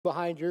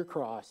behind your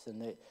cross,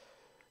 and that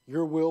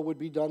your will would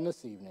be done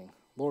this evening.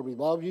 Lord, we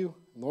love you.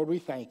 Lord, we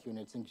thank you. And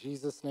it's in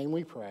Jesus' name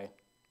we pray.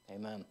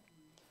 Amen.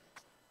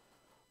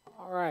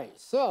 All right,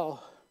 so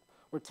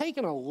we're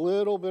taking a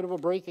little bit of a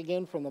break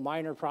again from the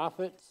minor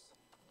prophets,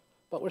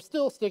 but we're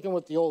still sticking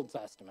with the Old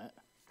Testament.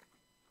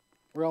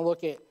 We're going to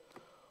look at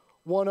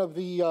one of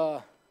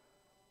the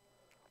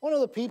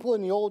people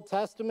in the Old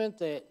Testament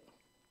that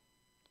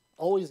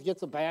always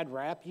gets a bad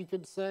rap, you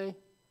could say.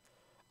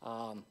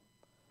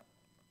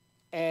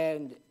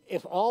 And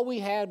if all we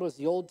had was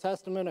the Old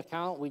Testament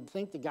account, we'd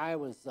think the guy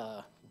was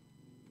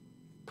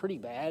pretty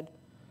bad.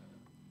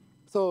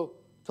 So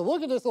to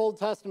look at this Old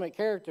Testament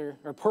character,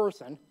 or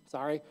person,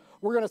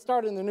 we're going to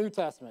start in the New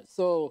Testament.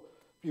 So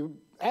if you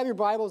have your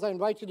Bibles, I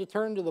invite you to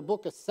turn to the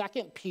book of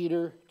 2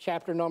 Peter,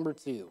 chapter number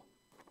 2.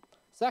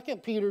 2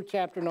 Peter,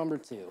 chapter number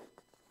 2.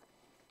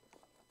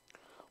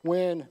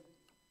 When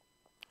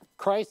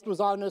Christ was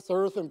on this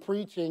earth and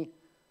preaching,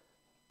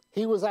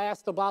 he was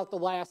asked about the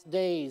last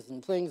days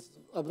and things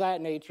of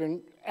that nature.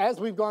 And as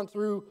we've gone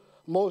through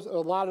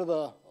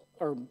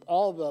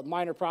all the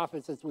minor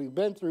prophets as we've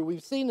been through,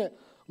 we've seen that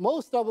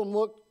most of them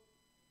look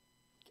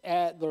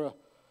at the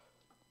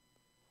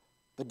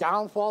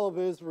downfall of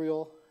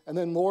Israel, and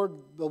then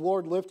the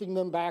Lord lifting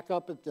them back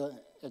up at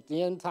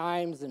the end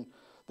times and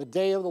the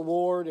day of the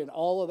Lord and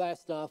all of that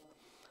stuff.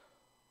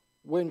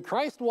 When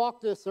Christ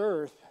walked this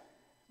earth,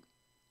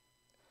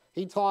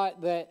 he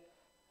taught that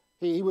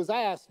he was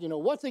asked,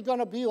 what's it going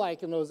to be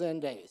like in those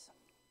end days?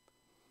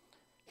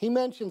 He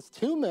mentions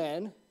two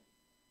men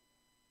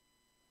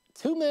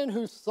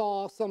who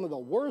saw some of the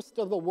worst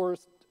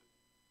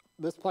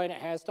this planet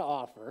has to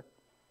offer,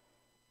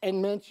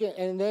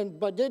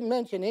 but didn't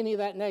mention any of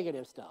that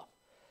negative stuff.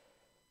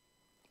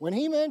 When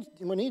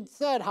he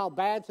said how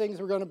bad things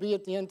were going to be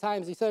at the end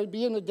times, he said it'd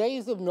be in the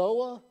days of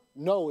Noah,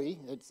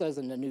 it says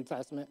in the New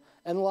Testament,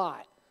 and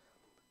Lot.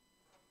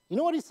 You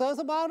know what he says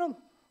about them?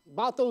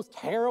 About those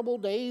terrible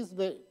days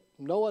that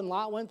Noah and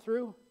Lot went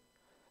through?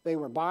 They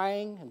were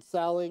buying and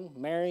selling,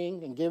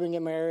 marrying and giving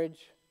in marriage.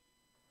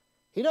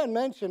 He doesn't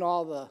mention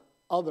all the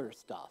other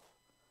stuff.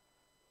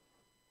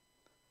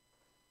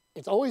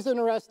 It's always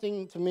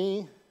interesting to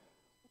me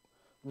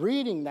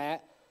reading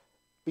that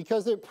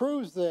because it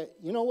proves that,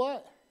 you know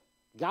what?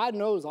 God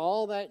knows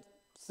all that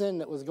sin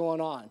that was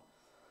going on.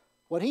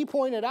 What he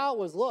pointed out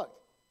was, look,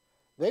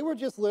 they were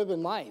just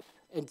living life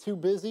and too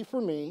busy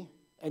for me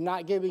and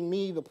not giving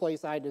me the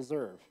place I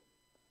deserve.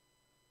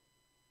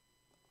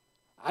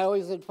 I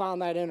always had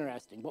found that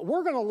interesting. But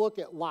we're going to look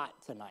at Lot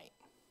tonight.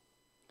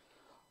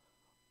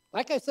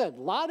 Like I said,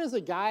 Lot is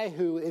a guy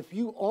who, if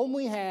you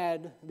only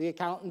had the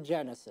account in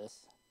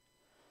Genesis,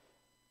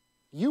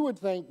 you would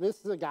think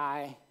this is a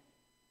guy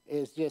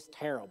is just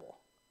terrible.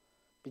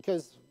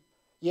 Because,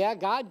 yeah,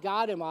 God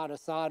got him out of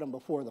Sodom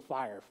before the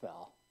fire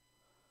fell.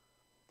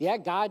 Yeah,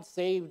 God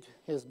saved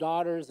his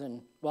daughters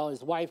and,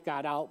 his wife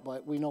got out,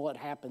 but we know what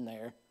happened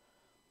there.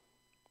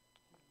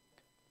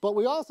 But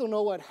we also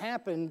know what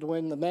happened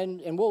when the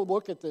men, and we'll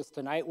look at this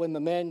tonight, when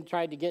the men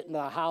tried to get in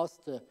the house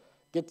to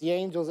get the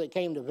angels that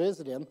came to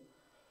visit him.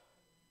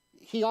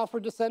 He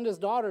offered to send his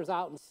daughters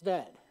out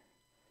instead.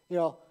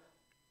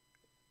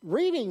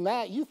 Reading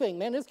that, you think,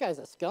 man, this guy's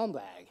a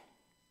scumbag.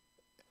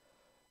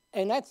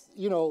 And that's,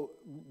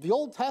 the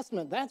Old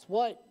Testament, that's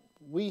what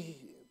we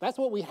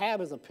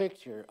have as a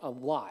picture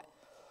of Lot.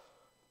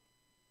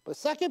 But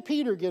 2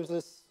 Peter gives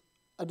us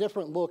a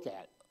different look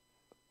at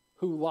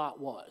who Lot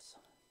was.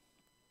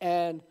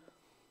 And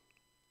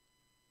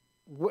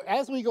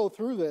as we go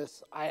through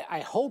this, I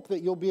hope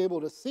that you'll be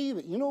able to see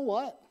that, you know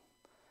what?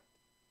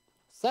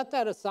 Set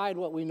that aside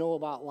what we know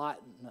about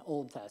Lot in the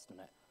Old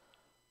Testament.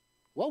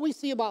 What we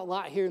see about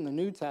Lot here in the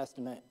New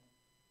Testament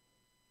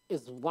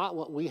is a lot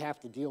what we have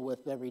to deal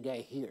with every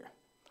day here.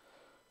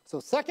 So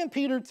 2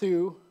 Peter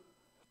 2,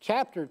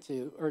 chapter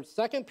 2, or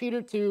 2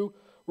 Peter 2,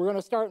 we're going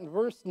to start in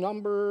verse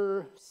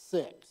number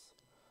 6.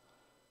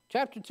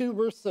 Chapter 2,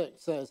 verse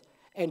 6 says,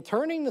 "And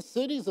turning the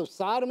cities of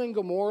Sodom and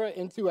Gomorrah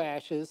into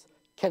ashes,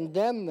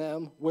 condemn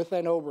them with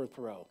an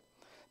overthrow,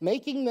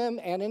 making them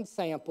an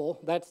ensample,"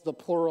 that's the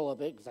plural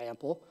of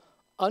example,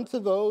 "unto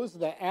those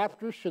that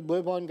after should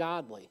live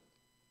ungodly.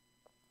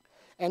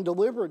 And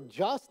delivered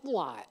just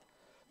Lot,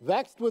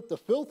 vexed with the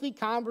filthy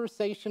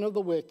conversation of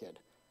the wicked.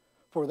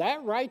 For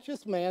that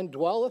righteous man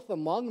dwelleth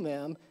among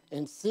them,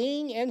 and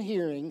seeing and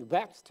hearing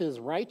vexed his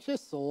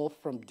righteous soul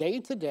from day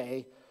to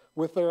day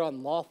with their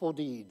unlawful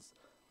deeds.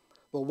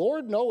 The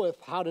Lord knoweth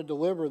how to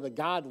deliver the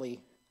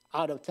godly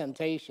out of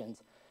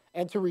temptations,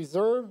 and to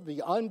reserve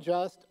the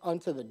unjust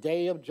unto the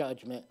day of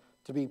judgment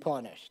to be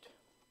punished."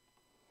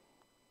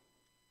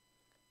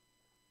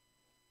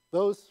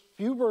 Those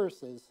few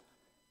verses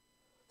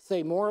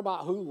say more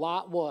about who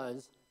Lot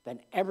was than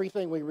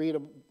everything we read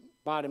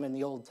about him in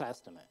the Old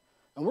Testament.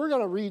 And we're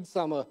going to read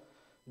some of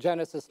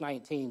Genesis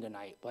 19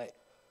 tonight, but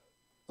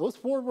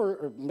those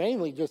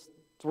mainly just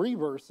two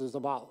verses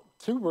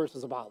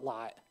about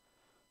Lot,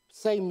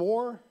 say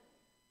more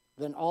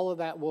than all of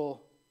that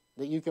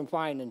you can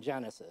find in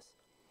Genesis.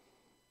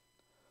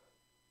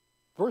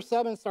 Verse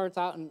 7 starts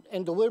out,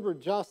 and delivered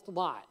just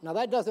Lot. Now,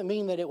 that doesn't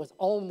mean that it was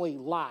only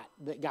Lot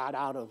that got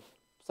out of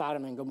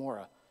Sodom and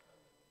Gomorrah.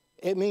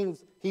 It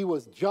means he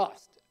was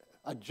just,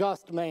 a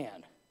just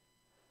man.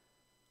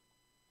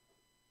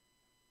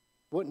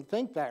 Wouldn't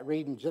think that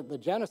reading the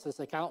Genesis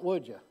account,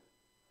 would you?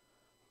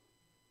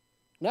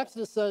 Next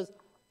it says,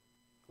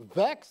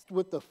 vexed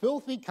with the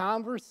filthy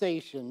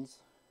conversations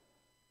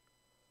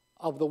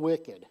of the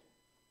wicked.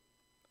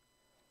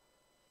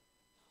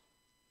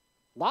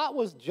 Lot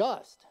was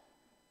just.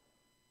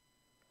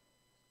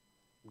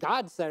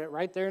 God said it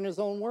right there in his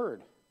own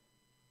word.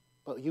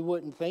 But you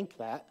wouldn't think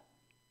that.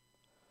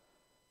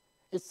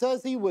 It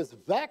says he was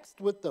vexed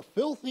with the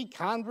filthy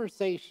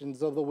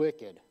conversations of the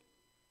wicked.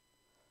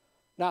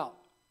 Now,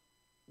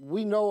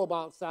 we know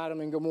about Sodom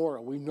and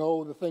Gomorrah. We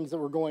know the things that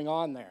were going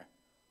on there.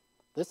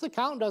 This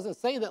account doesn't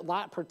say that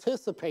Lot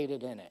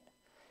participated in it.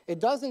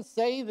 It doesn't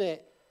say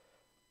that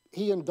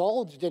he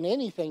indulged in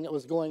anything that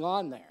was going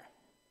on there.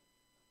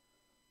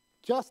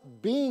 Just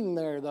being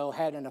there, though,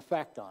 had an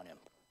effect on him.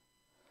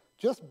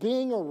 Just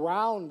being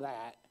around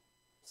that,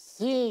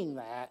 seeing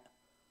that,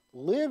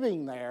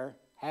 living there,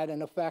 had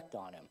an effect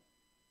on him.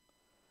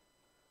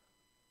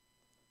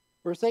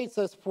 Verse 8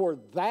 says, for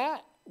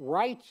that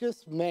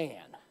righteous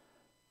man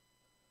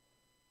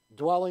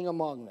dwelling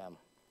among them.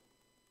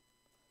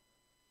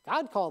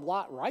 God called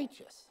Lot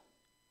righteous.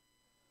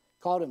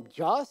 Called him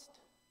just.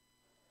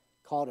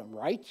 Called him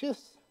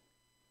righteous.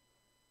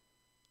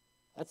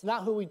 That's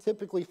not who we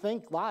typically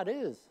think Lot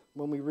is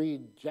when we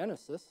read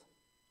Genesis.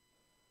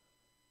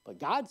 But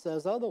God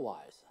says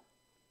otherwise.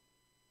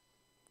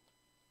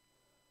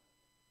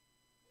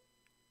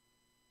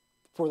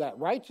 For that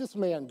righteous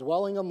man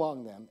dwelling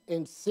among them,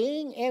 in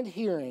seeing and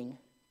hearing,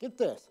 get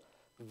this,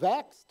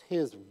 vexed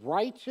his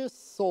righteous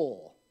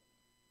soul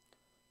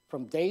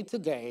from day to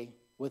day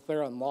with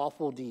their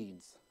unlawful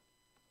deeds.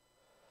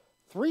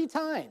 3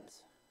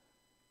 times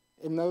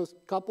in those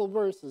couple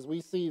verses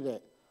we see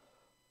that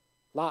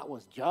Lot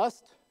was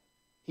just,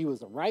 he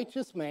was a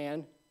righteous man,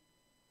 and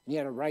he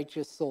had a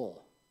righteous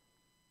soul.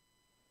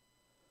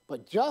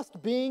 But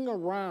just being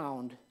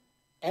around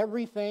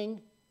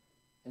everything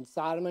in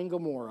Sodom and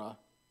Gomorrah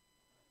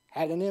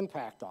had an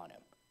impact on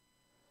him.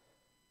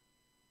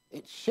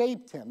 It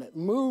shaped him. It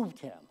moved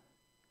him.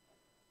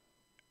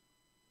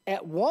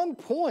 At one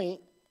point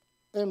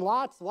in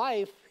Lot's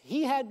life,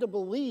 he had to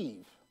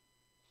believe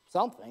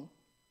something.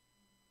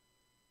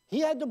 He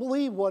had to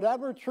believe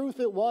whatever truth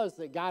it was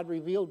that God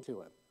revealed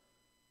to him.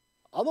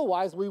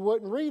 Otherwise, we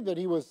wouldn't read that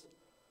he was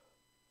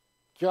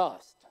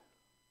just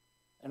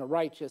and a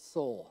righteous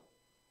soul.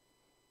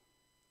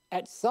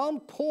 At some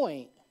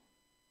point,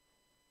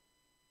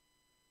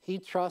 he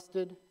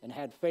trusted and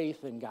had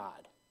faith in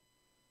God.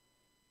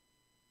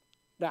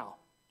 Now,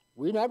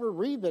 we never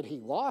read that he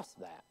lost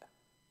that.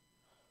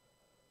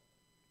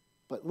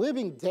 But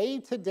living day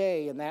to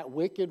day in that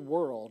wicked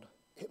world,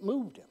 it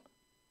moved him.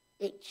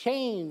 It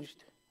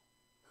changed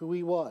who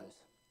he was.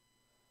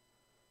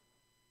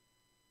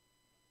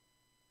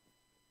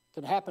 It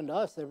can happen to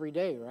us every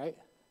day, right?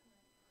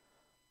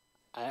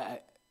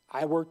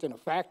 I worked in a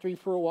factory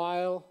for a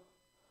while.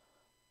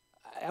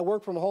 I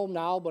work from home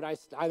now, but I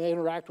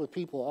interact with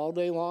people all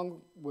day long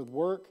with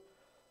work.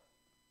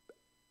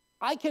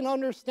 I can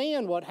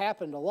understand what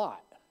happened a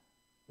lot.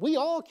 We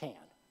all can.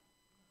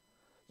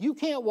 You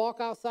can't walk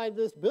outside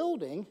this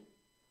building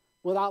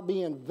without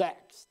being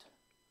vexed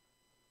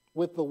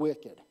with the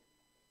wicked.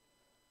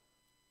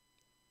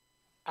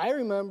 I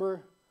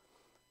remember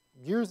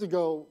years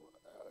ago,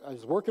 I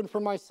was working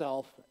for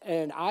myself,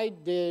 and I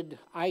did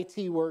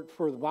IT work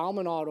for the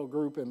Bauman Auto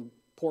Group in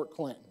Port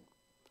Clinton.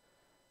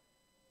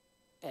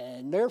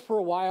 And there for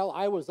a while,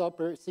 I was up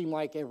there, it seemed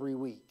like every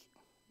week.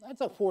 That's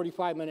a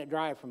 45-minute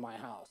drive from my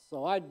house.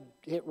 So I'd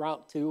hit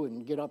Route 2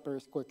 and get up there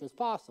as quick as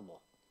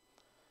possible.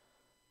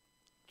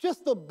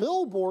 Just the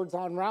billboards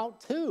on Route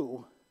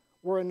 2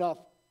 were enough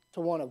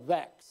to want to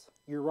vex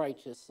your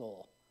righteous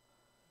soul.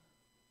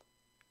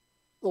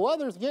 The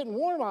weather's getting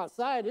warm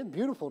outside. It's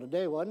beautiful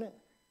today, wasn't it?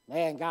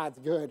 Man, God's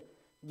good.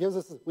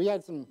 We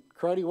had some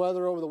cruddy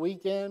weather over the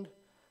weekend.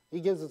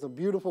 He gives us a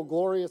beautiful,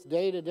 glorious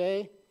day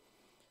today.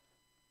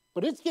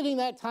 But it's getting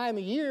that time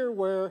of year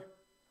where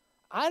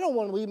I don't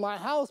want to leave my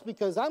house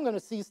because I'm going to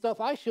see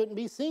stuff I shouldn't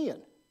be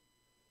seeing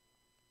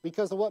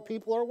because of what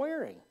people are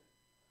wearing.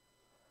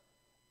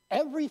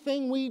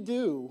 Everything we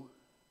do,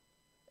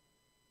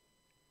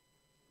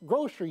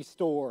 grocery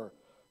store,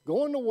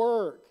 going to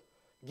work,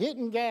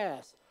 getting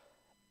gas,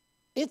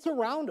 it's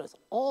around us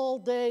all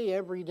day,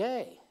 every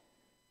day.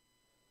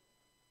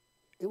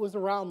 It was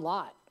around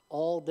Lot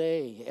all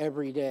day,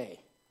 every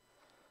day.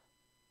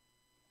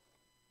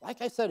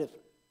 Like I said,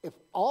 if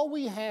all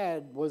we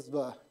had was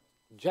the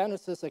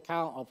Genesis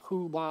account of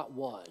who Lot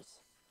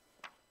was,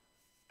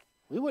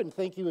 we wouldn't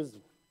think he was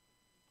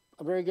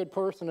a very good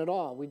person at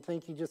all. We'd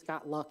think he just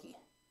got lucky.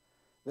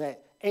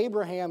 That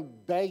Abraham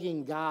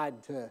begging God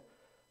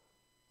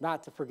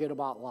not to forget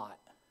about Lot.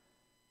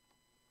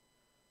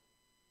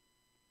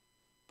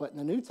 But in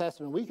the New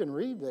Testament, we can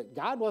read that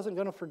God wasn't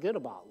going to forget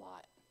about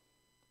Lot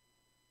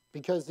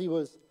because he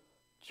was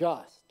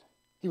just.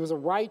 He was a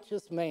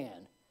righteous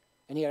man,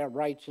 and he had a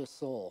righteous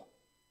soul.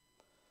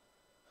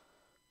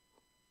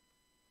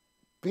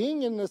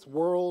 Being in this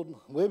world,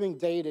 living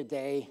day to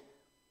day,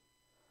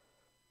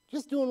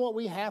 just doing what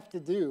we have to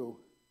do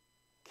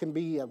can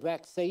be a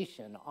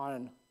vexation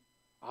on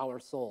our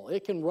soul.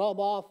 It can rub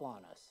off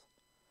on us.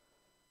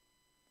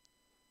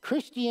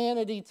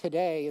 Christianity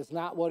today is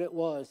not what it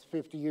was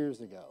 50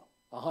 years ago,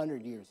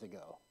 100 years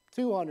ago,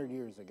 200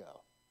 years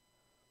ago.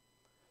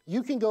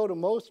 You can go to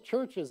most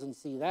churches and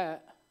see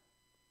that.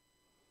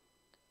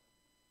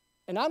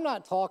 And I'm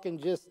not talking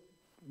just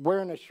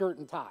wearing a shirt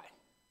and tie.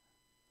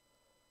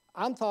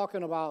 I'm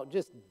talking about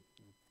just,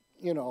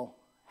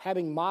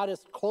 having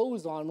modest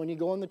clothes on when you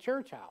go in the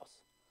church house.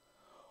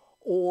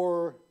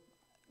 Or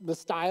the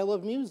style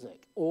of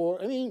music.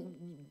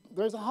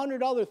 There's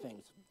 100 other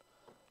things.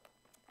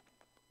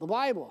 The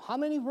Bible. How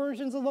many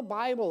versions of the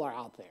Bible are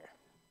out there?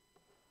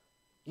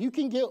 You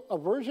can get a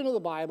version of the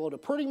Bible to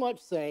pretty much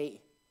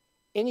say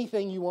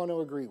anything you want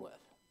to agree with.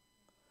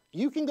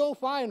 You can go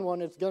find one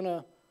that's going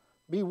to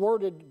be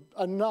worded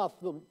enough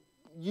that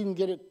you can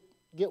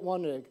get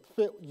one to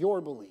fit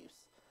your beliefs.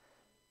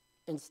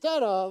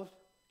 Instead of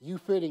you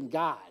fitting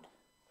God.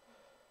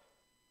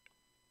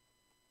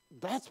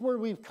 That's where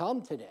we've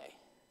come today.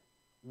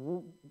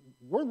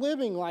 We're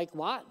living like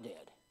Lot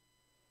did.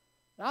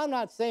 Now, I'm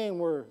not saying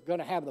we're going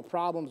to have the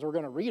problems we're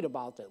going to read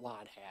about that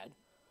Lot had,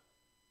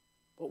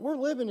 but we're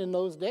living in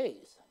those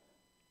days.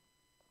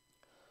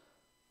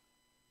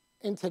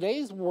 In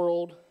today's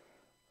world,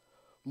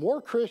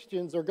 more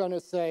Christians are going to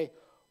say,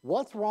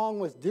 what's wrong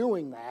with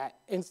doing that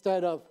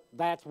instead of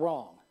that's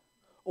wrong?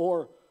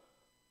 Or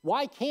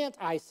why can't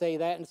I say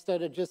that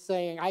instead of just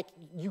saying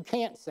you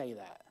can't say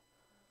that?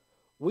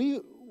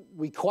 We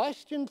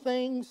question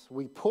things,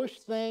 we push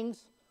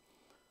things.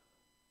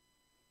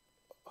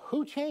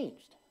 Who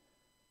changed?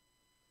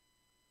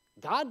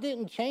 God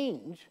didn't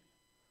change.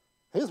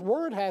 His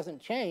word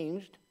hasn't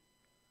changed.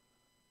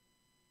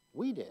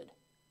 We did.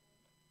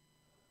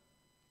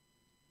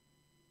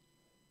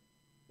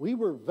 We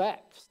were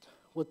vexed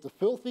with the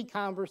filthy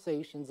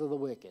conversations of the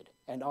wicked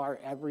and are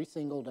every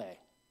single day.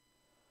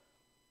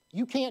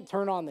 You can't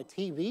turn on the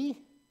TV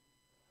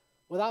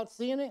without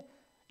seeing it.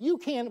 You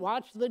can't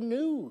watch the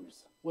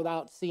news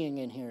without seeing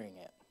and hearing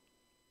it.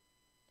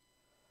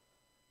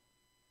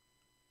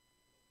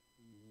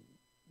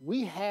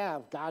 We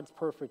have God's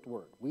perfect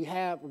word.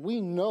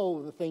 We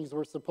know the things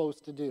we're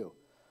supposed to do.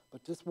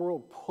 But this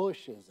world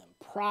pushes and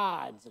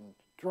prods and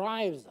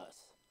drives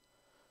us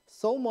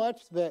so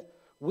much that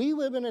we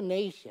live in a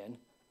nation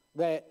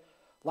that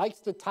likes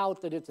to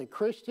tout that it's a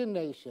Christian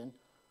nation,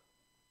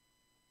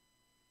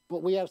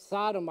 but we have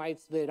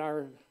sodomites that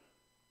our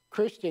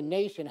Christian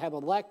nation have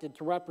elected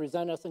to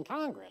represent us in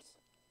Congress.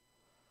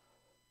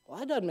 Well,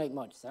 that doesn't make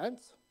much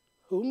sense.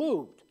 Who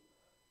moved?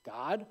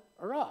 God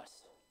or us?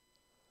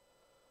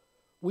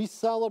 We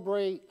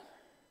celebrate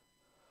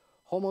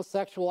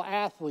homosexual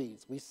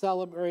athletes. We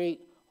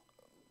celebrate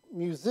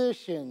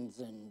musicians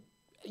and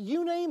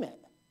you name it.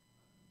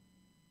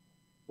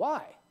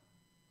 Why?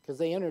 Because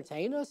they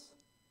entertain us?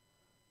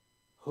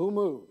 Who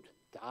moved?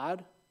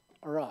 God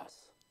or us?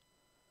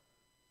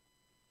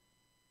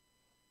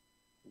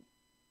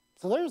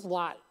 So there's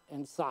Lot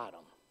in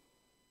Sodom.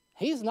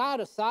 He's not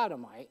a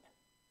sodomite,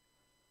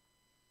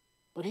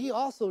 but he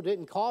also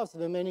didn't cause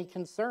them any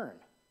concern.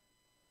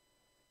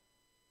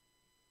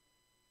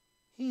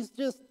 He's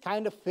just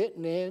kind of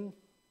fitting in,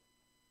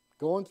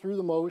 going through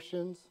the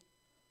motions.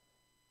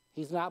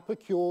 He's not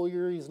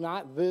peculiar. He's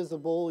not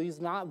visible. He's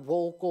not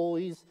vocal.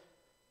 He's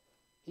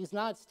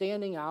not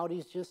standing out.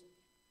 He's just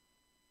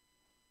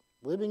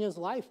living his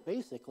life,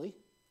 basically.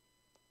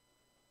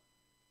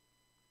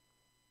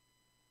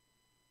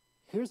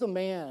 Here's a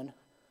man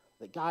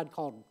that God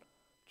called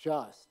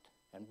just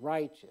and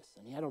righteous,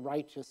 and he had a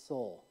righteous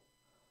soul,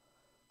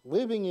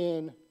 living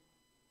in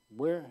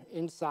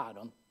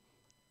Sodom,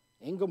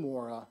 in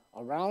Gomorrah,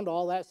 around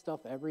all that stuff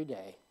every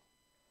day.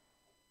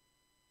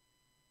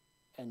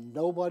 And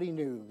nobody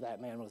knew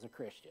that man was a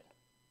Christian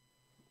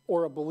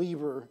or a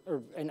believer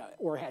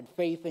or had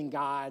faith in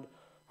God,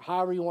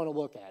 however you want to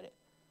look at it.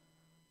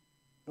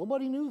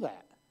 Nobody knew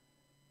that.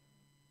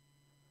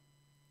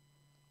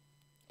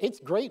 It's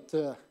great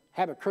to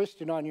have a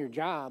Christian on your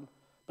job,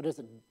 but does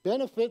it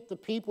benefit the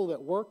people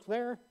that work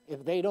there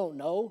if they don't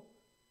know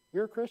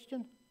you're a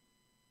Christian?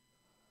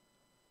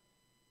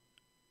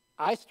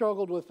 I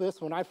struggled with this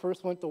when I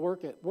first went to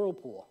work at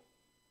Whirlpool.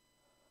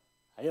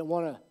 I didn't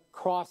want to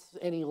cross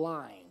any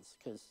lines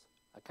because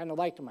I kind of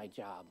liked my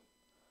job.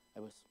 I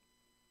was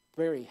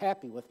very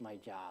happy with my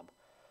job.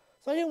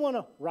 So I didn't want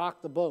to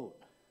rock the boat.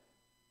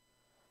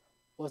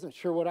 Wasn't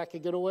sure what I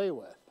could get away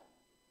with.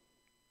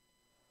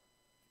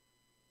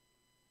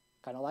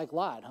 Kind of like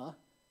Lot, huh?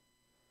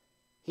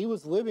 He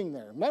was living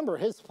there. Remember,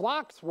 his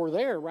flocks were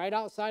there right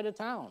outside of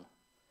town.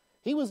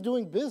 He was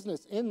doing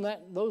business in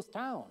those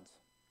towns.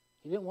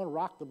 He didn't want to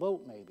rock the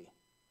boat, maybe.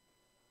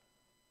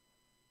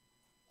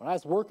 When I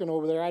was working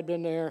over there, I'd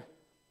been there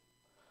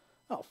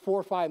 4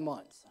 or 5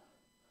 months.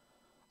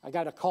 I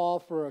got a call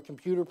for a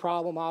computer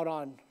problem out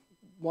on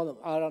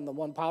out on the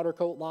one powder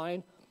coat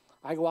line.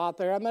 I go out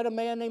there. I met a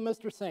man named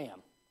Mr.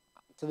 Sam.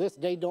 To this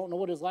day, don't know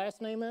what his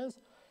last name is.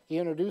 He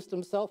introduced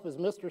himself as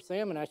Mr.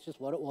 Sam, and that's just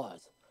what it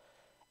was.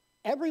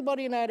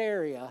 Everybody in that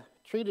area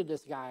treated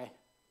this guy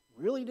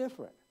really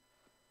different.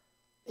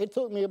 It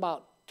took me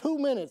about 2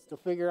 minutes to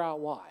figure out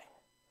why.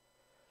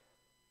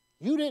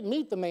 You didn't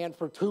meet the man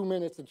for 2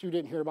 minutes that you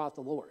didn't hear about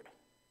the Lord.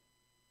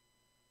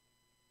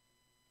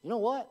 You know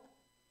what?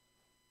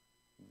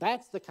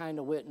 That's the kind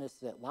of witness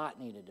that Lot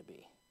needed to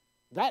be.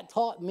 That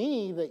taught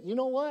me that, you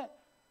know what?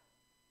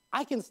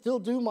 I can still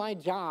do my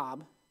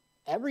job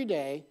every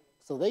day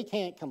so they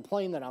can't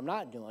complain that I'm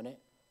not doing it,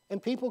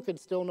 and people could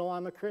still know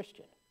I'm a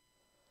Christian.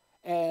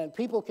 And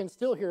people can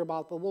still hear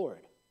about the Lord.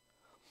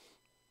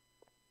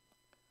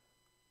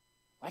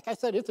 Like I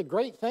said, it's a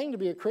great thing to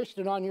be a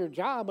Christian on your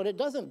job, but it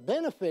doesn't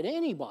benefit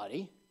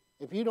anybody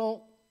if you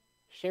don't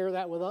share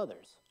that with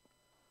others.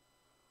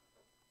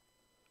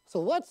 So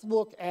let's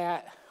look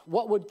at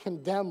what would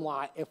condemn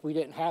Lot if we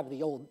didn't have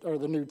the Old or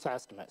the New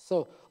Testament.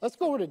 So let's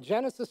go over to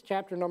Genesis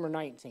chapter number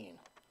 19.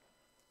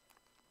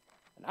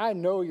 And I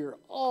know you're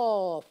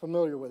all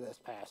familiar with this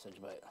passage,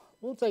 but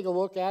we'll take a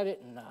look at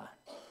it and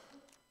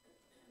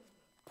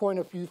point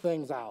a few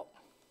things out.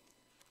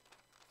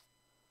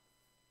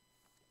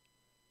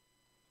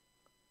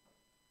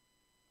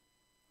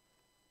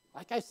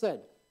 Like I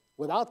said,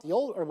 without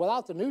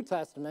the New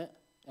Testament,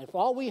 and if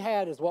all we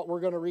had is what we're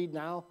going to read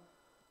now,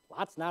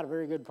 Lot's not a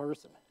very good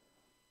person.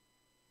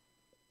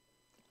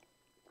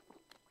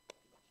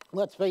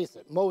 Let's face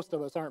it, most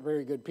of us aren't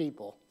very good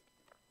people.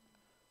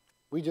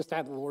 We just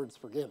have the Lord's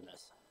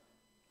forgiveness.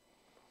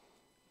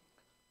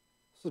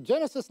 So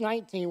Genesis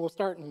 19, we'll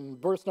start in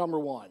verse number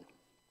 1.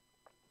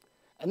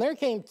 And there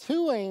came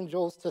 2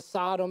 angels to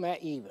Sodom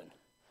at even,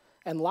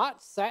 and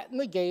Lot sat in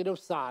the gate of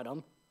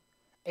Sodom,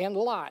 and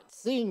Lot,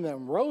 seeing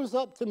them, rose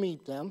up to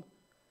meet them,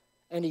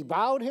 and he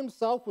bowed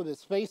himself with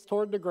his face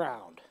toward the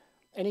ground.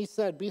 And he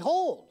said,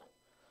 Behold,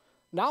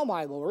 now,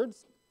 my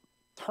lords,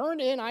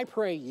 turn in, I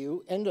pray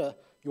you, into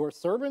your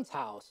servant's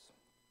house,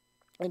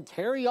 and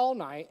tarry all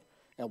night,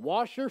 and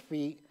wash your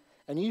feet,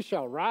 and you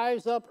shall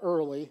rise up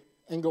early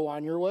and go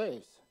on your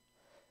ways.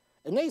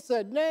 And they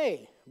said,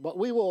 Nay, but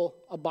we will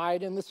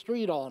abide in the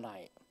street all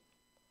night.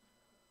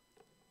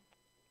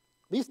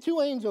 These 2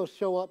 angels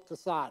show up to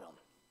Sodom.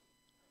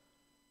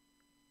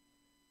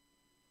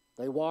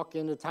 They walk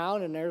into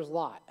town, and there's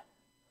Lot.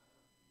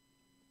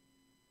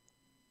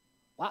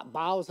 Lot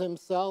bows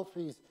himself.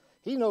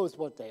 He knows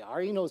what they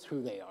are. He knows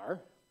who they are.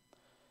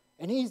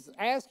 And he's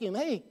asking him,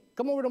 hey,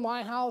 come over to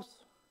my house.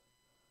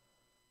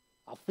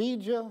 I'll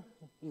feed you.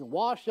 You can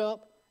wash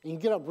up. And you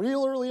can get up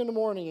real early in the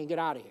morning and get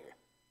out of here.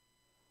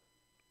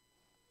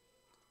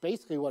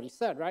 Basically what he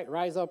said, right?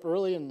 Rise up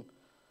early and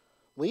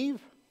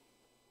leave.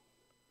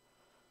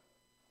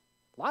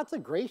 Lot's a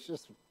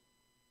gracious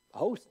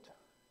host.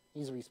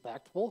 He's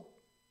respectful.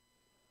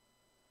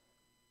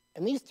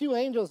 And these 2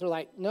 angels are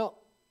like, no,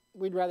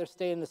 we'd rather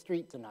stay in the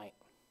street tonight.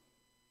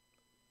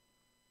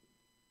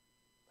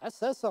 That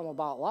says something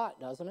about Lot,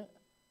 doesn't it?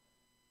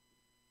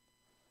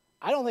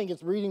 I don't think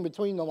it's reading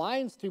between the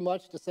lines too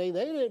much to say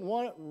they didn't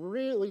want it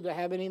really to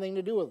have anything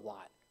to do with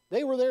Lot.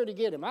 They were there to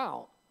get him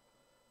out,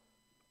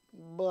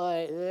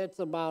 but that's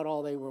about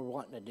all they were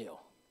wanting to do.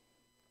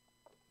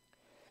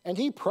 And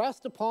he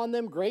pressed upon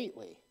them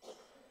greatly,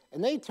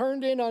 and they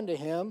turned in unto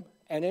him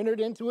and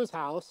entered into his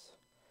house,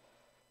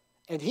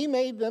 and he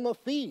made them a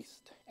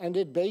feast, and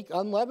did bake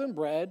unleavened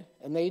bread,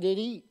 and they did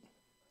eat.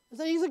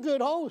 So he's a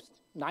good host,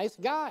 nice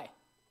guy,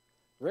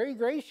 very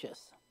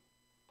gracious.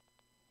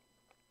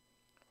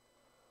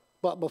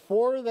 But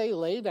before they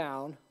lay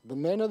down, the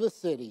men of the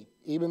city,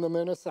 even the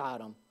men of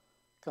Sodom,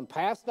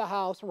 compassed the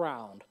house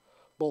round,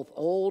 both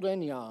old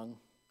and young,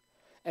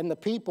 and the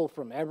people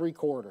from every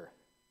quarter.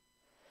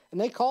 And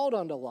they called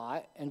unto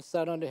Lot, and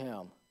said unto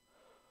him,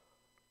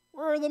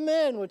 Where are the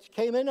men which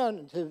came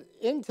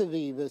into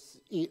thee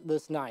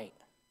this night?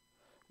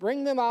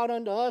 Bring them out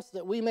unto us,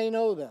 that we may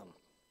know them.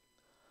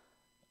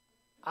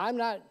 I'm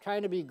not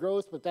trying to be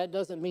gross, but that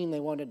doesn't mean they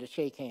wanted to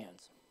shake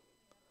hands.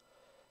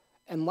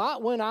 And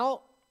Lot went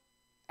out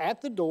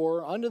at the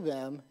door unto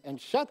them, and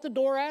shut the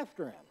door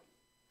after him.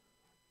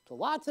 So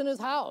Lot's in his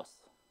house.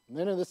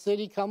 Men of the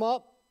city come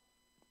up.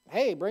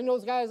 Hey, bring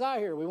those guys out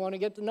here. We want to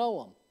get to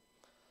know them.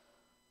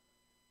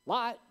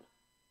 Lot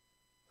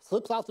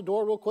slips out the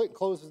door real quick and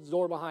closes the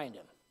door behind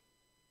him.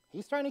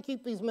 He's trying to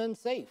keep these men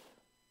safe.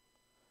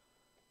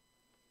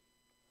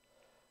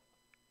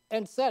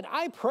 And said,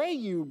 I pray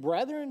you,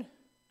 brethren,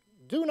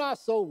 do not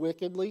so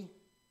wickedly.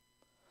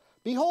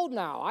 Behold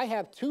now, I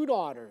have 2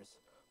 daughters,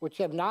 which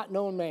have not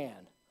known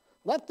man.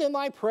 Let them,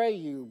 I pray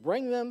you,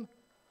 bring them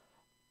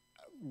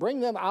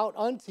out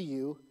unto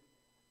you,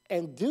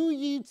 and do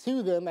ye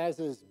to them as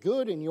is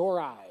good in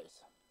your eyes.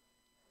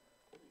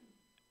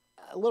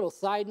 A little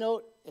side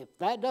note, if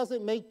that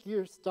doesn't make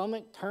your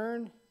stomach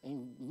turn,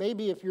 and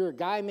maybe if you're a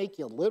guy, make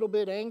you a little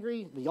bit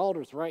angry, the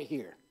altar's right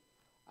here.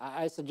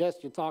 I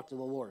suggest you talk to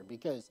the Lord,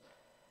 because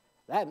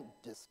that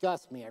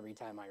disgusts me every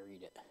time I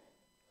read it.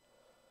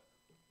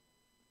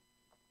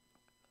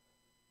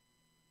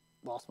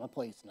 Lost my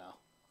place now.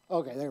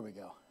 Okay, there we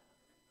go.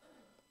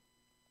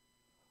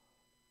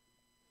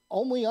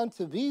 Only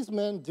unto these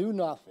men do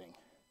nothing,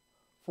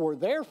 for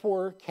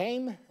therefore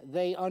came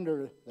they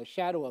under the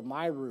shadow of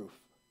my roof.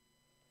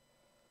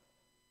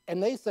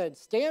 And they said,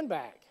 stand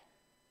back.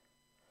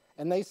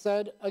 And they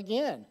said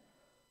again,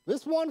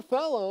 this one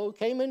fellow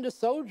came into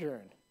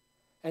sojourn,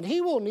 and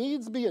he will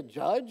needs be a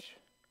judge.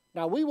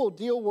 Now we will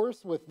deal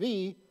worse with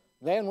thee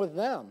than with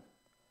them.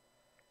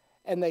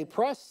 And they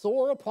pressed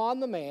sore upon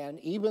the man,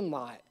 even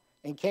Lot,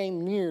 and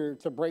came near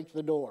to break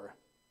the door.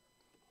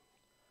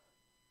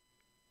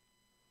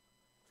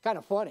 It's kind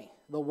of funny,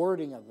 the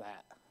wording of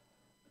that.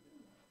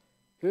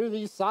 Here are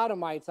these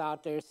sodomites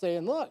out there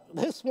saying, look,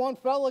 this one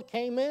fella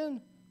came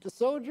in to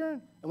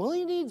sojourn, and will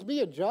he needs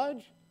be a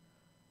judge?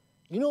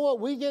 You know what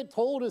we get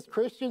told as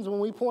Christians when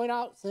we point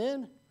out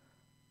sin?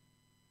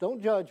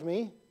 Don't judge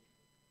me.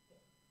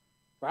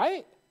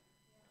 Right?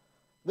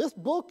 This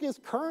book is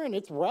current.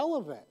 It's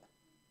relevant.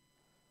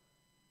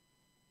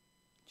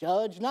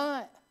 Judge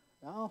not.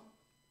 No.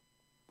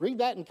 Read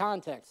that in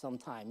context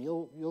sometime.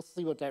 You'll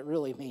see what that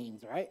really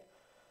means, right?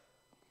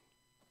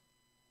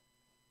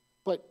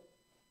 But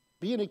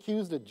being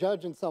accused of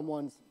judging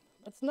someone's,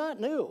 that's not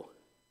new.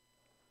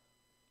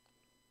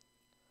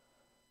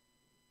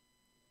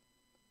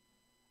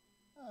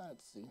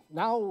 Let's see.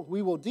 Now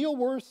we will deal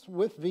worse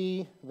with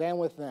thee than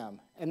with them.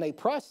 And they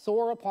pressed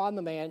sore upon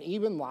the man,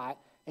 even Lot,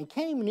 and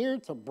came near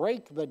to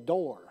break the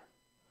door.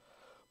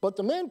 But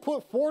the men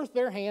put forth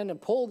their hand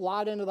and pulled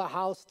Lot into the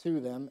house to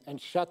them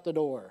and shut the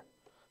door.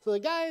 So the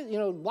guy,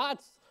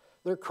 Lot's,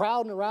 they're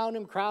crowding around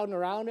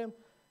him.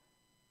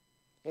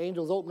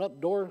 Angels open up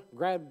the door,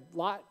 grab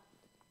Lot,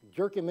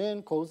 jerk him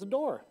in, close the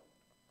door.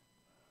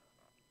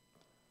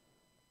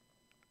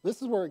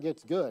 This is where it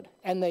gets good.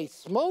 And they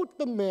smote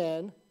the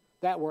men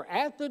that were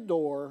at the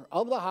door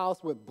of the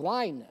house with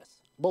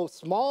blindness, both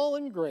small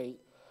and great,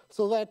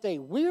 so that they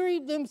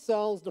wearied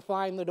themselves to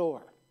find the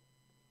door.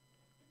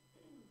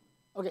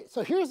 Okay,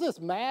 so here's this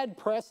mad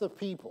press of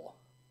people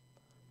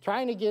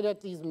trying to get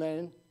at these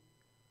men.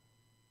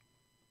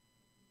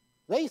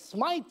 They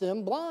smite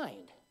them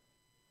blind.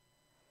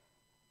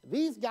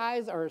 These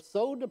guys are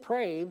so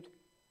depraved,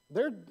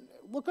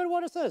 look at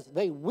what it says.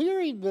 They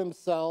wearied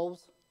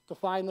themselves to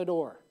find the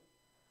door.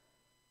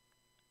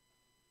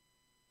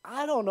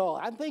 I don't know.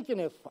 I'm thinking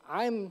if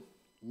I'm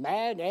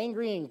mad,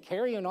 angry, and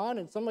carrying on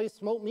and somebody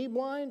smote me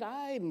blind,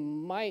 I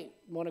might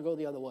want to go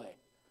the other way.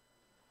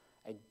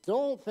 I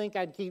don't think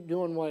I'd keep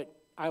doing what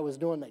I was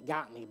doing that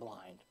got me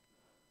blind.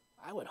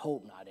 I would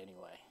hope not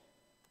anyway.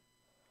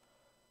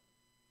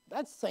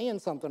 That's saying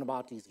something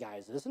about these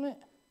guys, isn't it?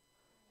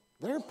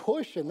 They're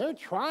pushing. They're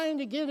trying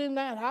to get in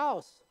that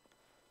house.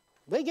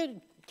 They get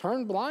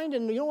turned blind,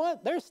 and you know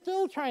what? They're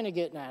still trying to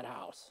get in that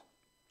house.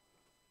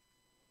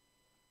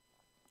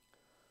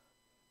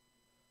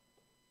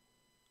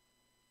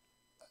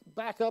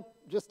 Back up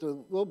just a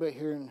little bit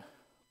here and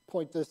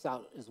point this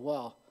out as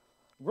well.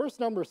 Verse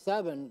number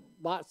 7,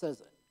 Lot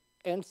says,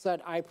 and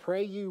said, I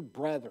pray you,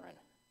 brethren.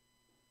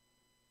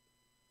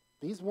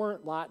 These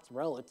weren't Lot's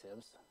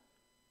relatives.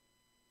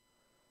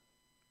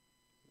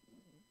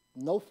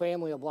 No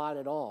family of Lot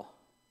at all.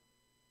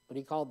 But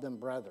he called them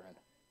brethren.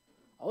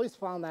 I always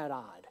found that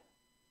odd.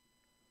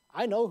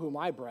 I know who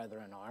my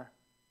brethren are.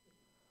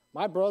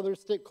 My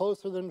brothers stick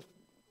closer than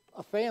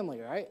a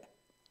family, right?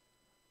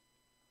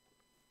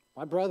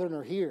 My brethren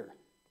are here.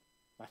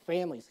 My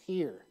family's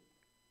here.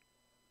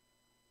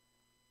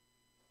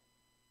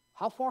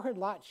 How far had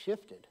Lot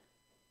shifted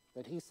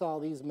that he saw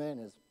these men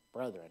as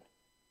brethren?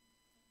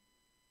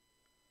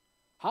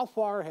 How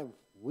far have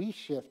we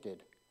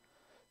shifted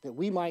that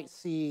we might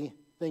see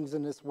things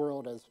in this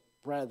world as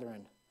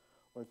brethren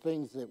or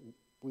things that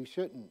we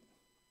shouldn't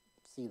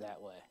see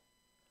that way?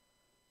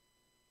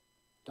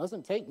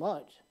 Doesn't take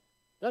much.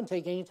 Doesn't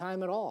take any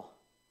time at all.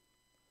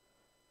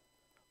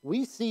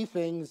 We see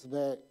things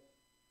that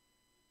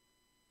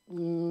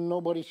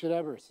nobody should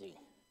ever see.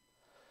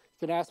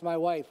 You can ask my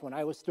wife, when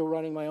I was still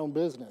running my own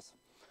business,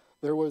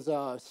 there was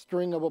a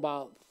string of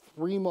about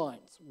 3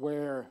 months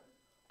where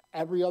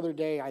every other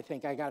day I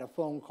think I got a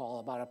phone call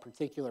about a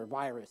particular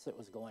virus that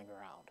was going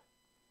around.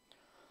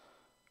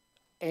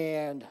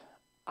 And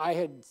I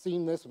had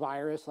seen this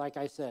virus, like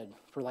I said,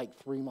 for like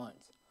 3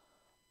 months.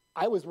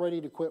 I was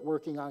ready to quit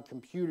working on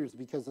computers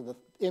because of the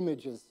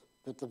images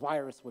that the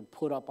virus would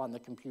put up on the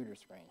computer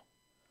screen.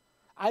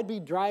 I'd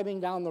be driving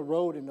down the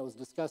road and those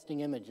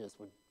disgusting images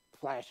would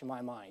flash in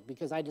my mind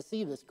because I had to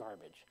see this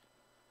garbage.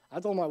 I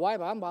told my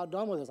wife, I'm about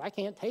done with this. I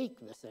can't take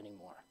this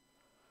anymore.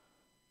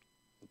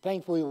 And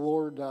thankfully, the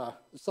Lord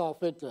saw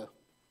fit to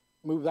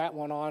move that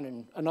one on,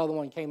 and another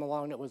one came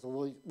along that was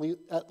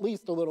at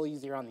least a little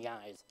easier on the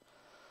eyes.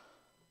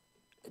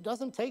 It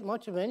doesn't take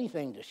much of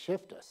anything to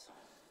shift us.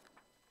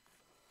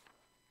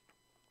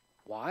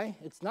 Why?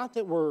 It's not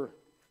that we're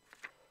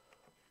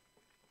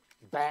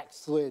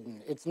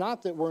backslidden. It's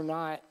not that we're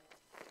not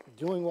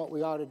doing what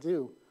we ought to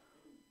do.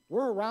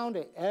 We're around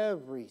it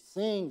every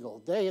single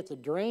day. It's a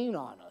drain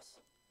on us.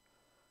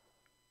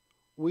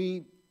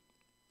 We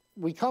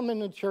we come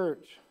into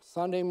church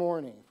Sunday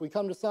morning. If we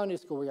come to Sunday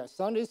school, we got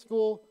Sunday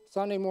school,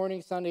 Sunday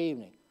morning, Sunday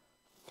evening.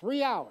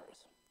 3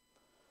 hours.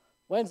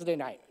 Wednesday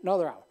night,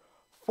 another hour.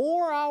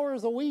 4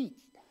 hours a week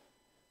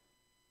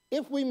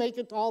if we make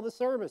it to all the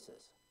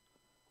services.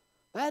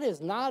 That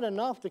is not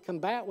enough to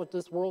combat what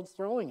this world's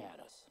throwing at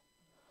us.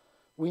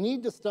 We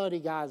need to study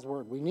God's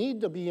word. We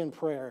need to be in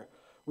prayer.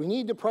 We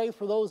need to pray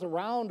for those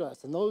around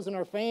us and those in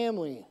our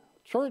family,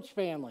 church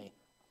family,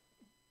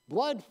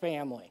 blood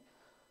family.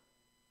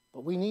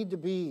 But we need to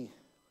be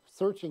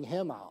searching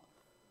him out.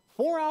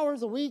 4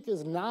 hours a week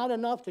is not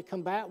enough to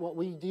combat what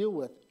we deal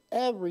with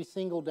every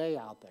single day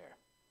out there.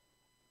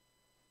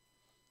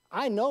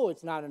 I know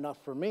it's not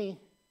enough for me.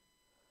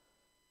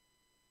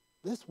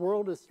 This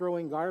world is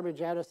throwing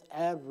garbage at us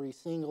every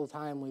single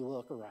time we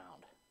look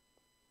around.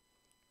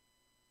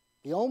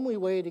 The only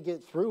way to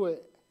get through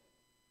it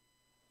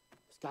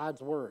is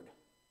God's word.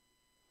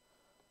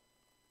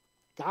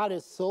 God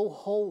is so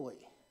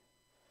holy,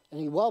 and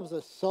he loves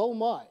us so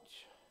much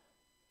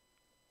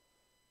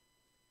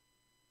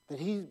that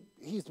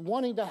he's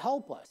wanting to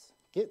help us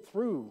get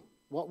through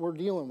what we're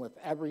dealing with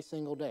every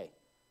single day.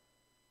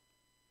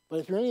 But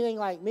if you're anything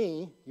like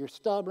me, you're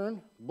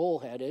stubborn,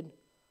 bullheaded.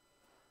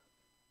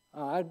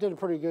 I did a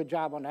pretty good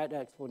job on that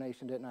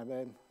explanation, didn't I,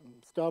 babe? I'm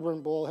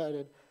stubborn,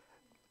 bullheaded.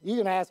 You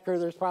can ask her,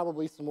 there's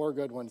probably some more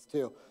good ones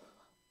too.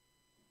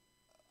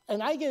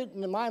 And I get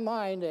into my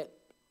mind that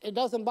it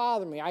doesn't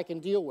bother me. I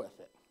can deal with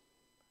it.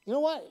 You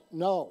know what?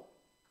 No,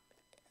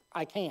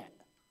 I can't.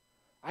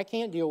 I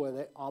can't deal with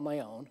it on my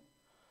own.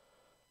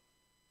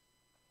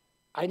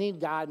 I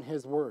need God and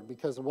his word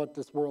because of what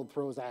this world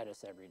throws at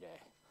us every day.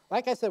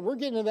 Like I said, we're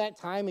getting to that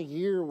time of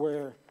year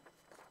where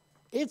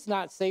it's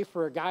not safe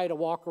for a guy to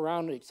walk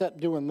around except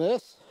doing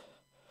this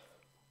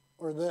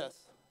or this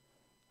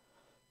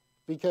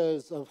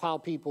because of how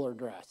people are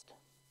dressed.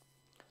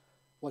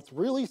 What's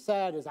really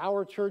sad is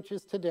our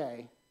churches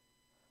today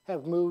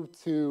have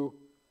moved to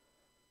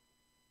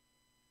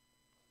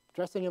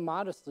dressing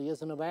immodestly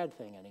isn't a bad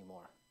thing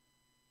anymore.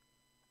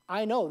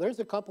 I know there's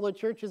a couple of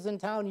churches in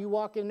town, you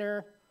walk in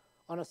there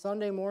on a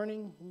Sunday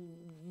morning,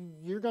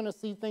 you're going to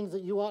see things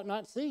that you ought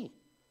not see.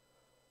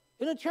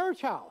 In a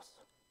church house.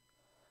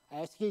 I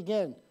ask you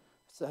again,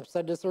 I've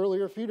said this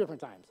earlier a few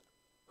different times.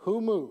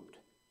 Who moved?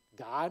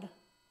 God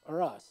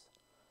or us?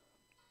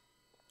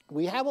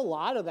 We have a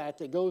lot of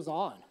that goes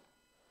on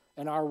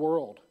in our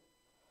world.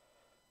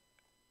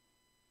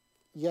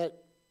 Yet,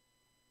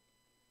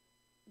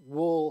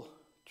 we'll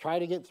try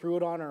to get through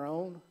it on our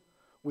own.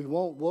 We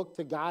won't look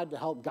to God to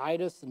help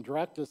guide us and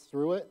direct us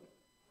through it.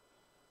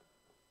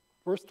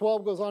 Verse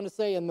 12 goes on to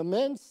say, and the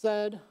men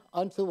said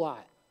unto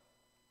Lot,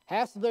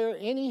 hast there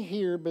any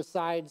here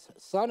besides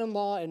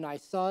son-in-law and thy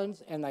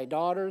sons and thy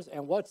daughters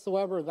and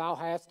whatsoever thou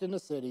hast in the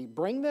city?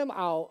 Bring them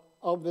out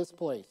of this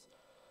place.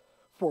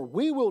 For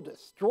we will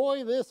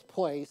destroy this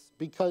place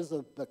because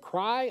of the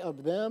cry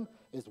of them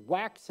is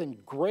waxen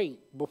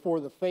great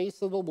before the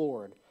face of the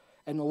Lord.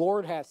 And the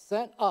Lord hath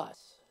sent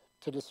us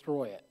to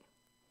destroy it.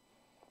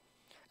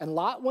 And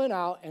Lot went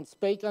out and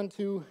spake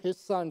unto his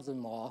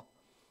sons-in-law,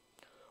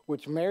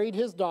 which married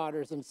his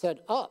daughters, and said,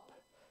 up,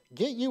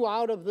 get you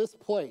out of this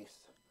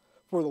place,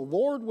 for the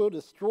Lord will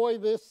destroy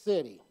this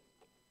city.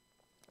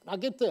 Now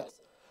get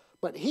this.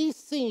 But he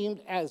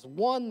seemed as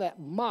one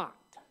that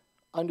mocked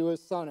unto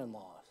his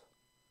son-in-laws.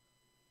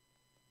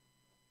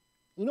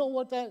 You know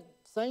what that's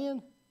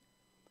saying?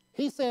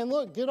 He's saying,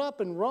 look, get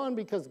up and run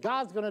because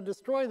God's going to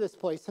destroy this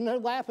place. And they're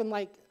laughing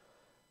like,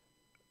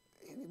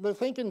 they're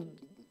thinking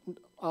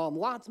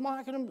Lot's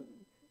mocking him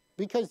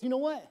because you know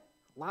what?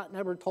 Lot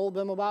never told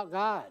them about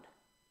God.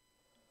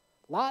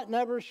 Lot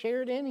never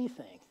shared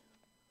anything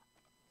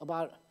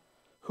about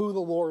who the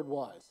Lord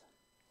was.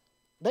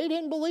 They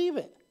didn't believe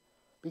it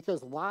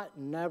because Lot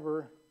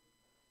never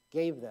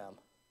gave them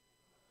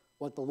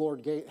what the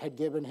Lord had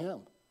given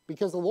him.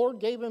 Because the Lord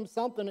gave him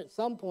something at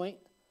some point,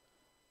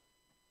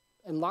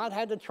 and Lot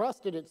had to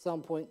trust it at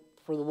some point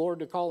for the Lord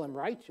to call him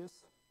righteous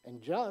and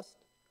just.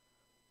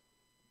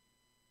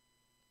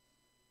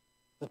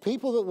 The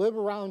people that live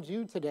around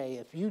you today,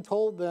 if you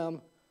told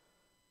them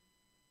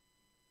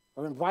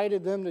or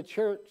invited them to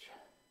church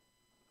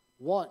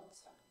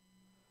once,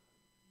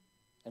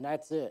 and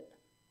that's it,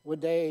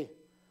 would they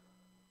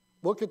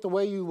look at the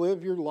way you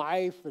live your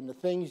life and the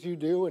things you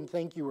do and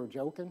think you were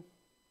joking?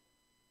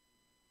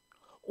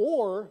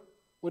 Or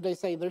would they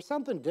say, there's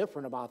something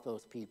different about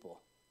those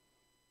people?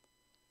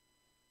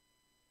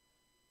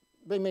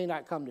 They may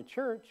not come to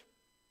church,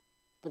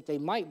 but they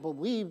might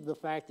believe the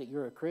fact that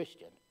you're a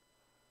Christian.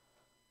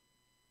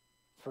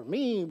 For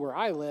me, where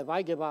I live,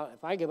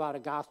 if I give out a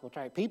gospel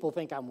tract, people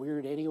think I'm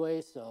weird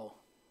anyway, so,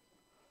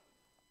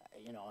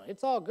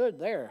 it's all good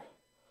there.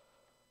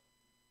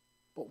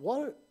 But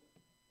what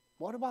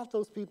about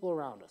those people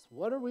around us?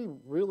 What are we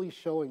really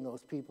showing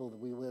those people that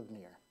we live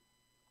near?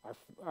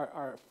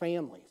 Our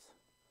families.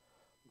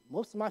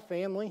 Most of my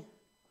family,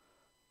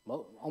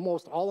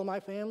 almost all of my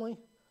family,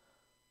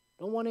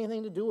 don't want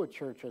anything to do with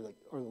church or the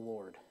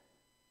Lord.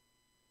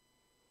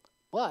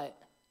 But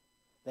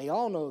they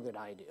all know that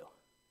I do.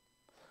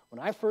 When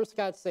I first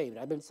got saved,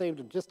 I've been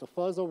saved just a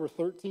fuzz over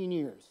 13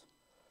 years.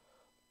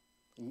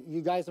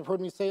 You guys have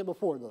heard me say it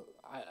before.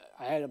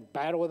 I had a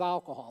battle with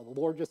alcohol. The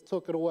Lord just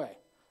took it away.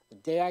 The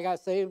day I got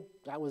saved,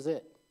 that was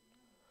it.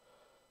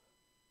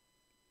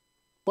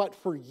 But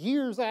for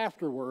years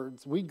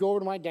afterwards, we'd go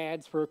to my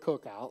dad's for a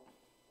cookout.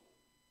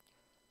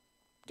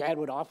 Dad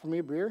would offer me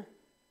a beer.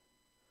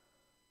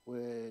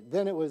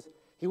 Then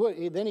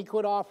he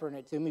quit offering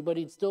it to me, but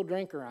he'd still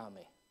drink around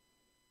me.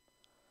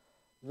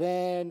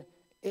 Then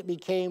it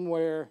became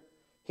where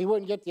he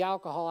wouldn't get the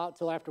alcohol out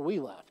till after we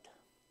left.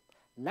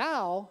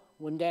 Now,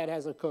 when Dad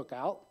has a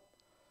cookout,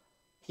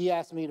 he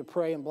asks me to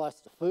pray and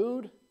bless the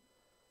food.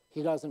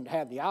 He doesn't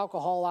have the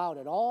alcohol out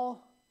at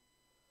all.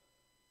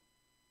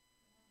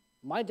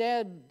 My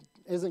dad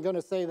isn't going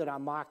to say that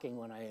I'm mocking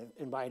when I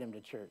invite him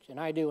to church, and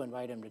I do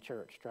invite him to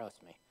church,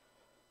 trust me.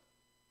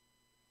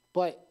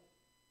 But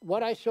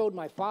what I showed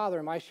my father,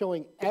 am I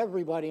showing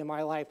everybody in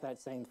my life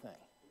that same thing?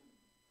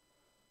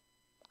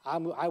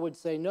 I would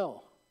say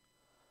no.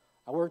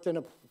 I worked in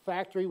a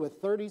factory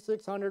with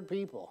 3,600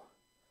 people.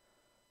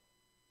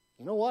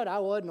 You know what? I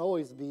wasn't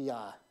always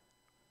the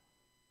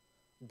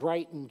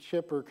bright and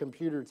chipper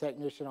computer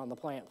technician on the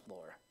plant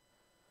floor.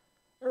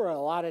 There were a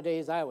lot of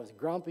days I was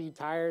grumpy,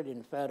 tired,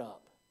 and fed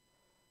up.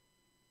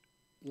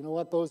 You know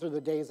what? Those are the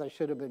days I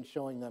should have been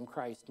showing them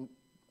Christ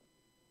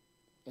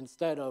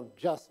instead of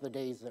just the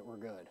days that were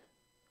good.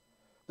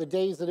 The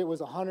days that it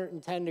was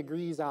 110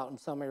 degrees out in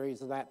some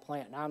areas of that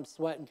plant, and I'm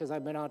sweating because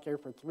I've been out there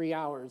for 3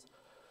 hours,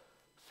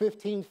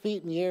 15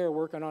 feet in the air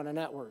working on a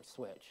network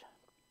switch.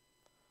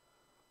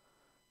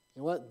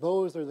 You know what?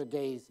 Those are the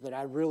days that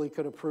I really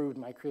could have proved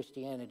my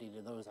Christianity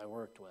to those I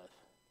worked with.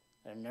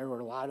 And there were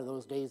a lot of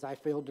those days I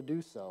failed to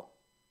do so.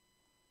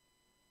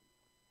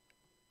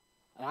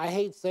 And I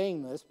hate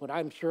saying this, but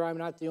I'm sure I'm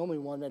not the only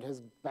one that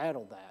has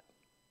battled that.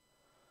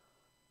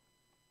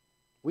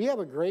 We have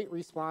a great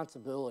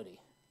responsibility.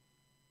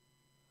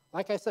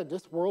 Like I said,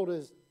 this world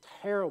is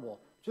terrible.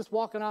 Just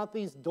walking out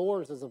these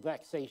doors is a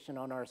vexation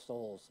on our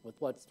souls with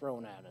what's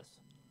thrown at us.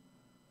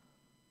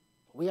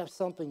 We have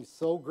something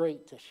so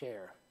great to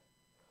share.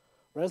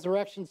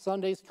 Resurrection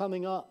Sunday's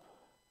coming up.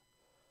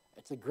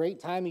 It's a great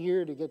time of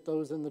year to get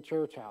those in the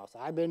church house.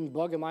 I've been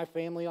bugging my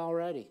family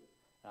already.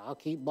 I'll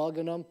keep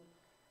bugging them.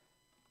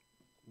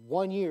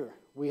 1 year,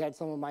 we had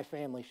some of my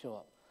family show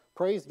up.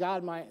 Praise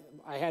God,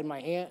 I had my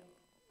aunt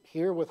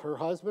here with her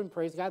husband.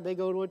 Praise God, they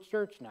go to a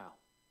church now.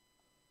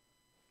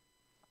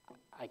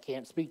 I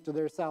can't speak to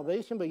their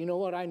salvation, but you know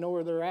what? I know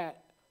where they're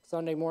at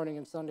Sunday morning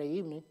and Sunday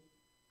evening.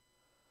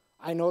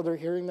 I know they're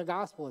hearing the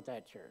gospel at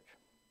that church.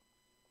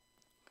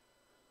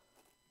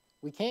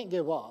 We can't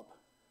give up.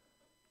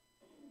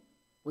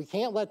 We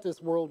can't let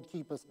this world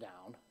keep us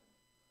down.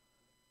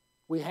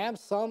 We have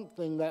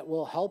something that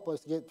will help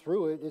us get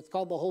through it. It's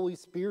called the Holy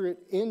Spirit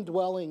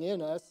indwelling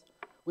in us.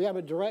 We have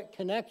a direct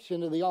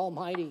connection to the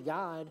Almighty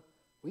God.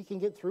 We can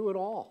get through it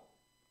all.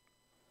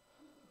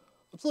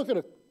 Let's look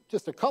at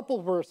just a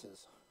couple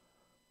verses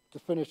to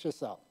finish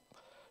this up.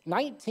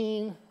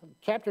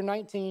 Chapter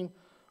 19,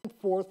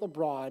 forth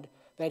abroad,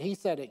 that he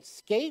said,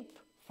 escape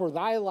for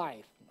thy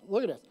life.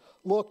 Look at this.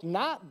 Look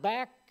not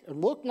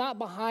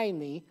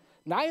behind thee,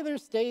 neither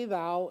stay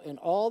thou in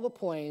all the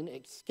plain.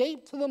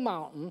 Escape to the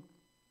mountain,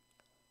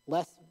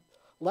 lest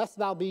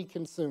thou be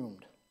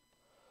consumed.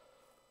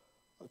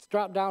 Let's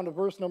drop down to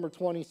verse number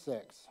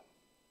 26.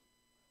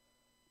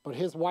 But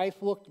his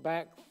wife looked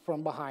back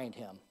from behind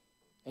him,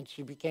 and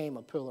she became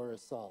a pillar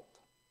of salt.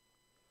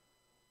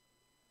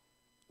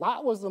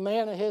 Lot was the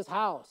man of his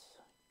house.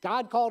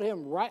 God called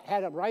him,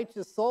 had a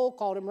righteous soul,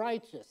 called him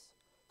righteous,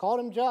 called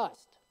him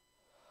just.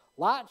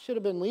 Lot should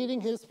have been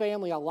leading his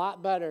family a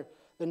lot better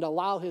than to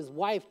allow his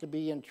wife to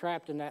be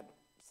entrapped in that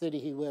city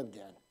he lived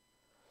in.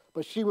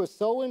 But she was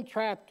so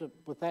entrapped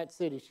with that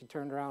city, she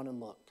turned around and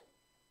looked.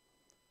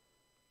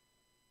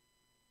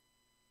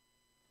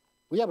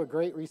 We have a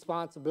great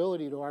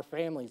responsibility to our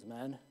families,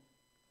 men.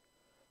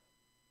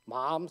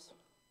 Moms,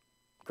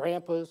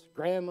 grandpas,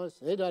 grandmas,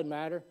 it doesn't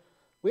matter.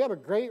 We have a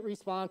great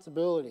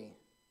responsibility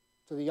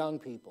to the young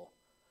people.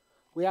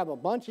 We have a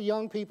bunch of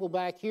young people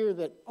back here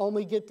that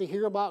only get to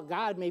hear about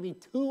God maybe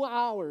 2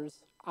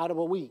 hours out of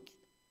a week.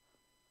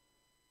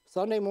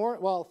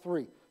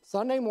 3.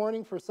 Sunday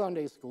morning for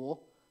Sunday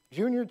school,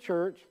 junior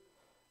church,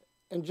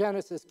 and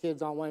Genesis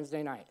kids on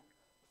Wednesday night.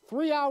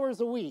 3 hours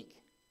a week.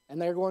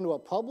 And they're going to a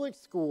public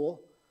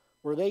school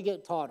where they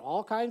get taught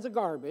all kinds of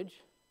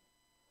garbage.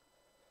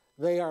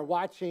 They are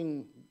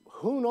watching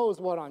who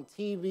knows what on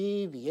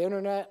TV, the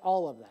internet,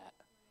 all of that.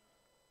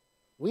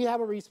 We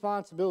have a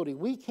responsibility.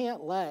 We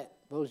can't let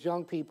those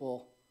young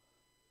people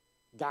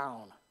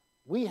down.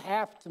 We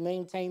have to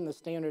maintain the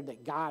standard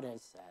that God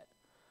has set.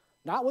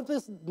 Not what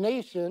this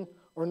nation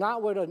or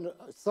not what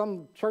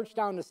some church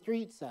down the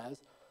street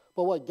says,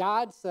 but what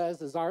God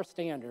says is our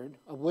standard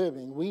of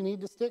living we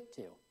need to stick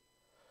to.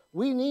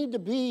 We need to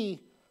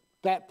be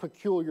that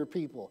peculiar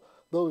people,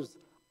 those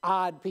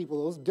odd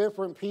people, those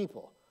different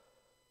people.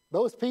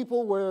 Those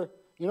people where,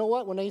 you know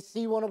what, when they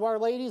see one of our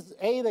ladies,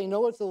 A, they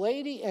know it's a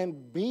lady,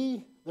 and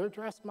B, they're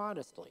dressed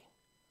modestly.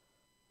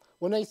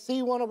 When they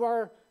see one of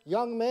our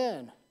young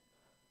men,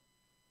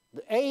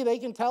 they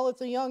can tell it's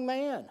a young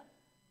man.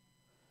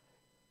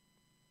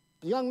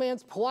 The young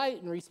man's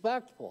polite and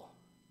respectful.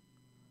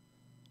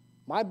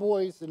 My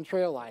boys in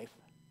Trail Life,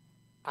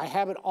 I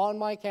have it on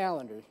my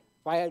calendar.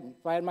 If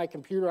I had my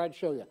computer, I'd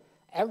show you.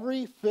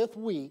 Every 5th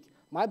week,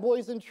 my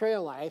boys in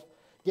Trail Life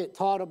get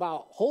taught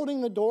about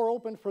holding the door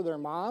open for their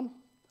mom,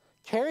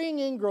 carrying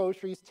in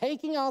groceries,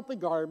 taking out the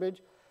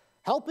garbage,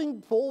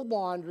 helping fold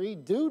laundry,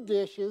 do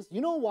dishes.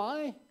 You know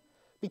why?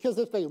 Because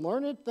if they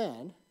learn it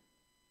then,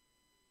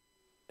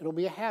 it'll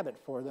be a habit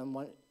for them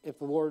if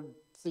the Lord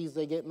sees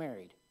they get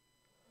married.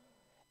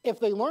 If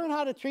they learn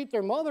how to treat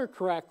their mother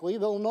correctly,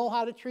 they'll know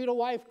how to treat a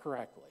wife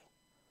correctly.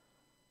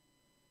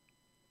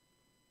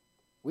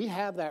 We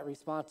have that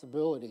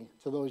responsibility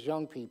to those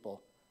young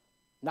people,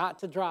 not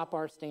to drop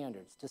our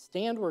standards, to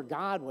stand where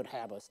God would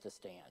have us to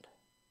stand.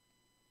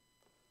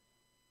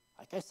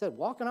 Like I said,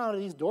 walking out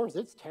of these doors,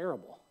 it's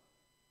terrible.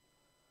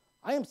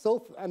 I'm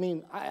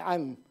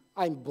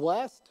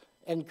blessed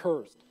and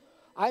cursed.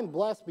 I'm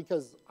blessed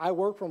because I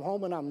work from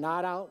home and I'm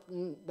not out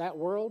in that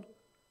world.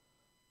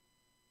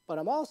 But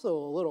I'm also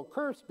a little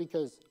cursed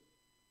because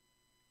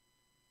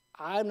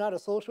I'm not a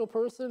social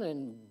person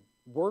and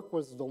work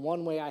was the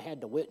one way I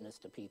had to witness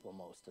to people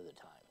most of the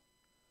time.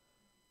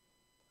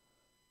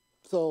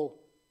 So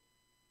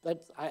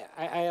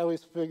I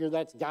always figure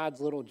that's God's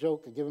little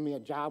joke of giving me a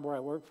job where I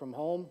work from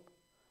home,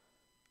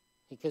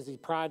 because he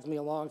prods me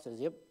along and says,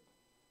 yep,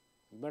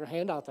 you better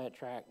hand out that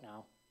tract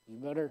now. You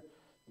better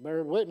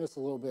witness a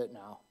little bit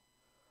now.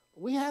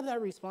 We have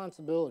that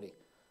responsibility.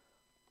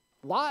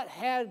 Lot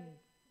had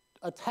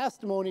a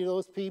testimony to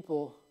those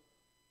people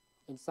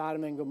in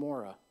Sodom and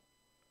Gomorrah,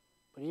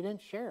 but he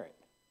didn't share it.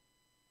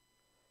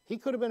 He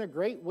could have been a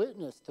great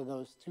witness to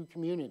those 2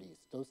 communities,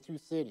 those 2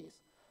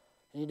 cities,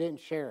 and he didn't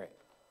share it.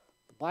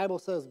 The Bible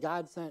says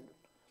God sent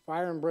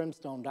fire and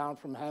brimstone down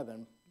from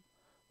heaven,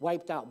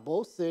 wiped out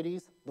both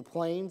cities, the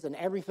plains, and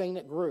everything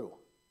that grew,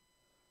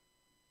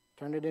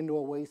 turned it into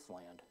a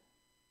wasteland.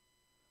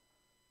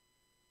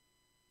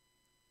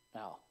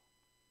 Now,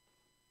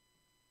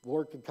 the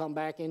Lord could come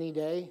back any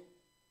day.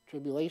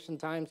 Tribulation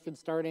times could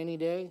start any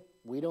day.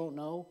 We don't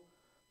know.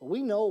 But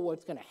we know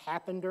what's going to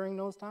happen during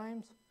those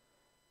times.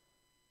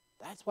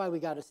 That's why we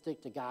got to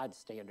stick to God's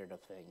standard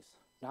of things,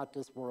 not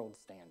this world's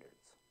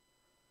standards.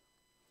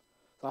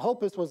 So I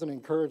hope this was an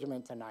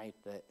encouragement tonight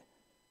that,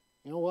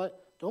 you know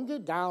what? Don't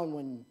get down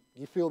when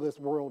you feel this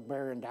world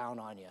bearing down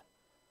on you.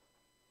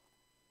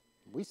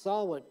 We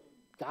saw what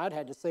God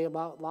had to say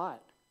about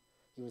Lot.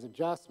 He was a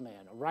just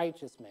man, a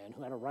righteous man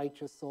who had a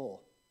righteous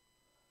soul.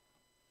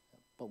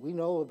 But we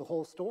know the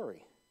whole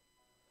story.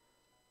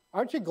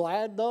 Aren't you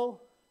glad,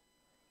 though,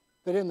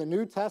 that in the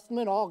New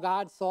Testament, all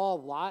God saw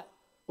of Lot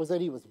was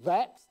that he was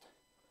vexed,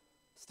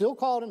 still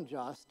called him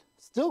just,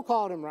 still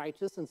called him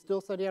righteous, and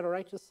still said he had a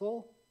righteous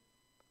soul?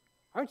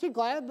 Aren't you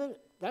glad that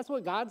that's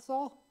what God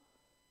saw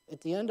at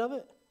the end of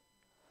it?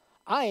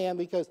 I am,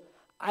 because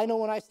I know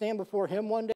when I stand before him one day,